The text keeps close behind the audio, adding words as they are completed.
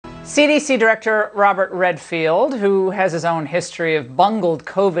CDC Director Robert Redfield, who has his own history of bungled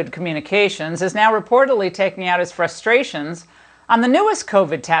COVID communications, is now reportedly taking out his frustrations on the newest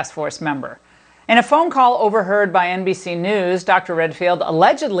COVID task force member. In a phone call overheard by NBC News, Dr. Redfield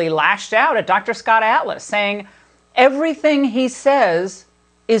allegedly lashed out at Dr. Scott Atlas, saying everything he says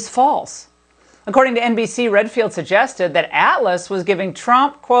is false. According to NBC, Redfield suggested that Atlas was giving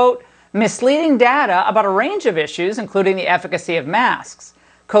Trump, quote, misleading data about a range of issues, including the efficacy of masks,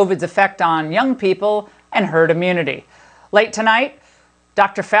 COVID's effect on young people, and herd immunity. Late tonight,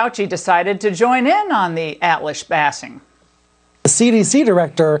 Dr. Fauci decided to join in on the Atlas bashing. The CDC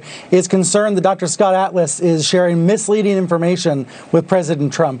director is concerned that Dr. Scott Atlas is sharing misleading information with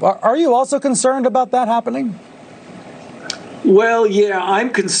President Trump. Are you also concerned about that happening? Well, yeah,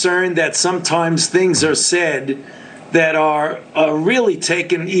 I'm concerned that sometimes things are said that are really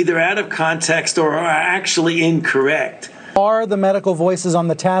taken either out of context or are actually incorrect. Are the medical voices on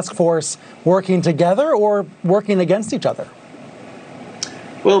the task force working together or working against each other?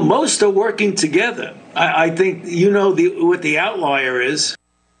 Well, most are working together. I think you know what the outlier is.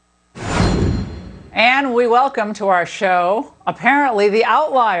 And we welcome to our show, apparently the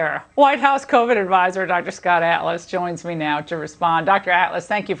outlier. White House COVID advisor Dr. Scott Atlas joins me now to respond. Dr. Atlas,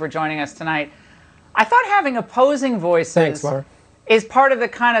 thank you for joining us tonight. I thought having opposing voices is part of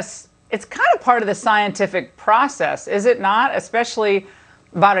the it's kind of part of the scientific process, is it not? Especially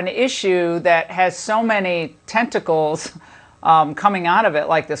about an issue that has so many tentacles coming out of it,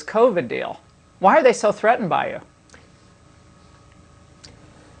 like this COVID deal. Why are they so threatened by you?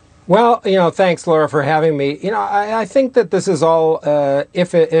 Well, thanks, Laura, for having me. I think that this is all,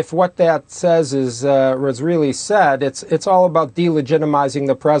 if what that says was really said, it's all about delegitimizing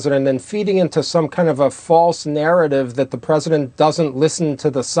the president and feeding into some kind of a false narrative that the president doesn't listen to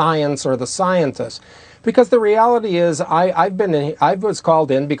the science or the scientists. Because the reality is, I was called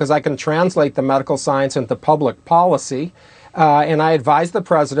in because I can translate the medical science into public policy, and I advised the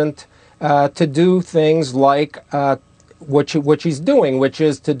president to do things like which he's doing, which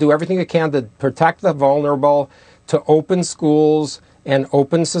is to do everything he can to protect the vulnerable, to open schools and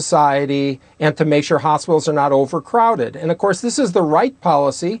open society, and to make sure hospitals are not overcrowded. And of course, this is the right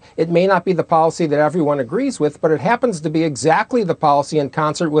policy. It may not be the policy that everyone agrees with, but it happens to be exactly the policy in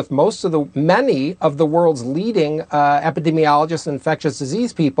concert with many of the world's leading epidemiologists and infectious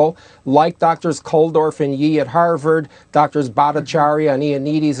disease people, like Drs. Kuldorf and Yee at Harvard, Drs. Bhattacharya and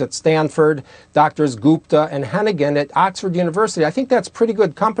Ioannidis at Stanford, Drs. Gupta and Hennigan at Oxford University. I think that's pretty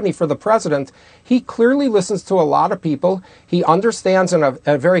good company for the president. He clearly listens to a lot of people. He understands in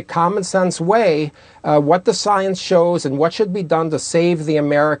a very common sense way what the science shows and what should be done to save the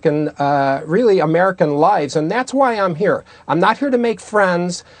American lives. And that's why I'm here. I'm not here to make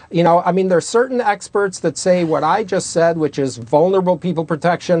friends. There's certain experts that say what I just said, which is vulnerable people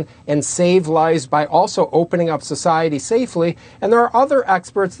protection and save lives by also opening up society safely. And there are other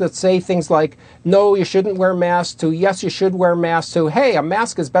experts that say things like, no, you shouldn't wear masks, to yes, you should wear masks, to hey, a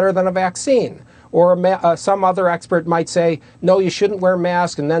mask is better than a vaccine. Or some other expert might say, no, you shouldn't wear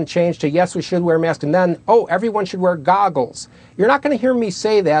masks, and then change to, yes, we should wear masks, and then, oh, everyone should wear goggles. You're not going to hear me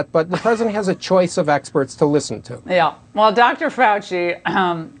say that, but the president has a choice of experts to listen to. Yeah. Well, Dr. Fauci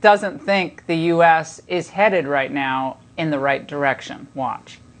doesn't think the U.S. is headed right now in the right direction.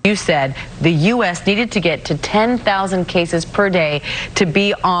 Watch. You said the U.S. needed to get to 10,000 cases per day to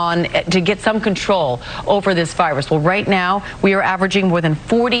get some control over this virus. Well, right now, we are averaging more than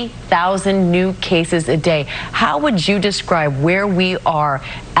 40,000 new cases a day. How would you describe where we are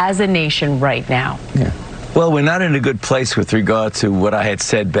as a nation right now? Yeah. Well, we're not in a good place with regard to what I had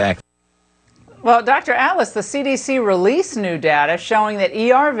said back. Well, Dr. Atlas, the CDC released new data showing that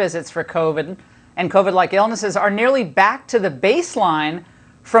ER visits for COVID and COVID-like illnesses are nearly back to the baseline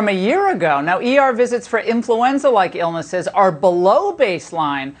from a year ago. Now, ER visits for influenza-like illnesses are below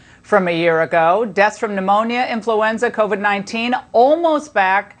baseline from a year ago. Deaths from pneumonia, influenza, COVID-19, almost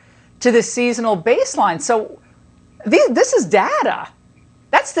back to the seasonal baseline. So this is data.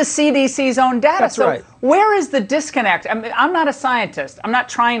 That's the CDC's own data. That's right. Where is the disconnect? I mean, I'm not a scientist. I'm not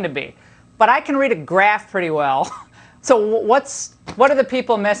trying to be. But I can read a graph pretty well. So what are the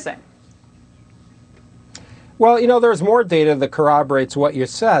people missing? Well, there's more data that corroborates what you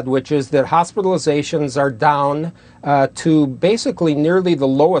said, which is that hospitalizations are down to basically nearly the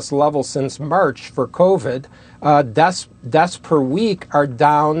lowest level since March for COVID. Deaths per week are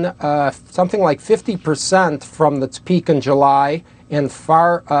down something like 50% from its peak in July, and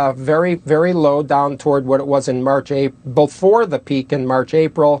very, very low down toward what it was in March, before the peak in March,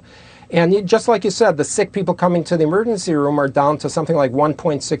 April. And just like you said, the sick people coming to the emergency room are down to something like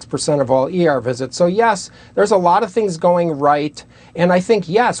 1.6% of all ER visits. So yes, there's a lot of things going right. And I think,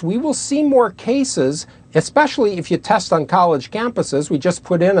 yes, we will see more cases, especially if you test on college campuses. We just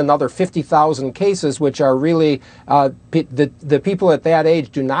put in another 50,000 cases, which are really, the people at that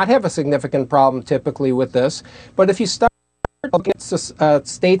age do not have a significant problem typically with this. But if you start looking at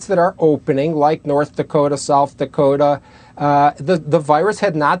states that are opening, like North Dakota, South Dakota, the virus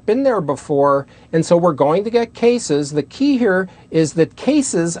had not been there before, and so we're going to get cases. The key here is that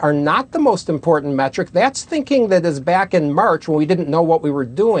cases are not the most important metric. That's thinking that is back in March when we didn't know what we were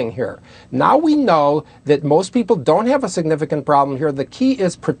doing here. Now we know that most people don't have a significant problem here. The key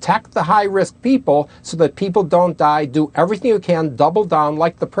is protect the high-risk people so that people don't die. Do everything you can, double down,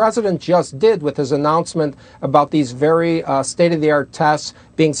 like the president just did with his announcement about these very state-of-the-art tests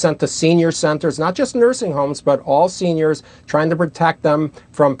being sent to senior centers, not just nursing homes, but all seniors, trying to protect them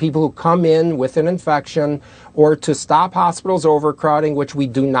from people who come in with an infection, or to stop hospitals overcrowding, which we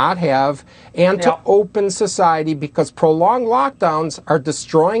do not have, and to open society, because prolonged lockdowns are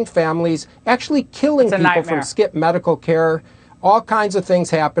destroying families, actually killing people from skip medical care, all kinds of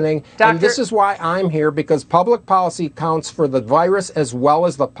things happening. And this is why I'm here, because public policy counts for the virus as well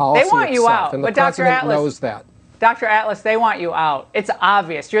as the policy itself. They want you out, and the but Dr. president Atlas knows that. Dr. Atlas, they want you out. It's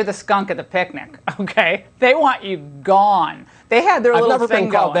obvious. You're the skunk at the picnic, okay? They want you gone. They had their little thing going. I've never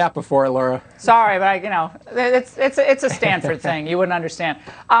been called that before, Laura. Sorry, but it's a Stanford thing. You wouldn't understand.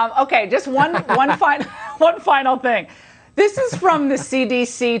 Okay, just one final thing. This is from the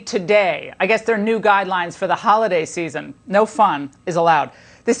CDC today. I guess their new guidelines for the holiday season. No fun is allowed.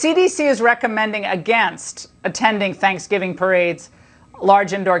 The CDC is recommending against attending Thanksgiving parades,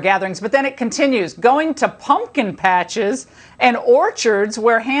 large indoor gatherings, but then it continues. Going to pumpkin patches and orchards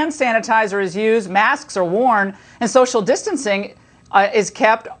where hand sanitizer is used, masks are worn, and social distancing is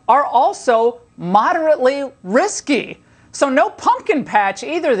kept are also moderately risky. So no pumpkin patch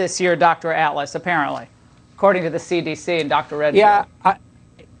either this year, Dr. Atlas, apparently, according to the CDC and Dr. Redfield. Yeah,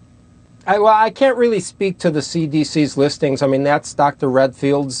 well, I can't really speak to the CDC's listings. I mean, that's Dr.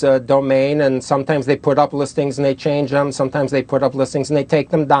 Redfield's domain, and sometimes they put up listings and they change them. Sometimes they put up listings and they take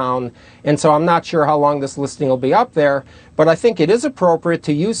them down. And so I'm not sure how long this listing will be up there, but I think it is appropriate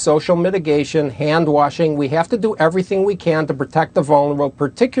to use social mitigation, hand washing. We have to do everything we can to protect the vulnerable,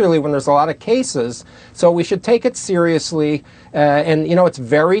 particularly when there's a lot of cases. So we should take it seriously. And, you know, it's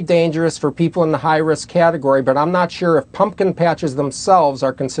very dangerous for people in the high-risk category, but I'm not sure if pumpkin patches themselves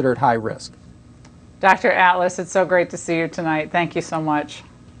are considered high risk. Dr. Atlas, it's so great to see you tonight. Thank you so much.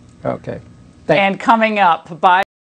 Okay. And coming up, by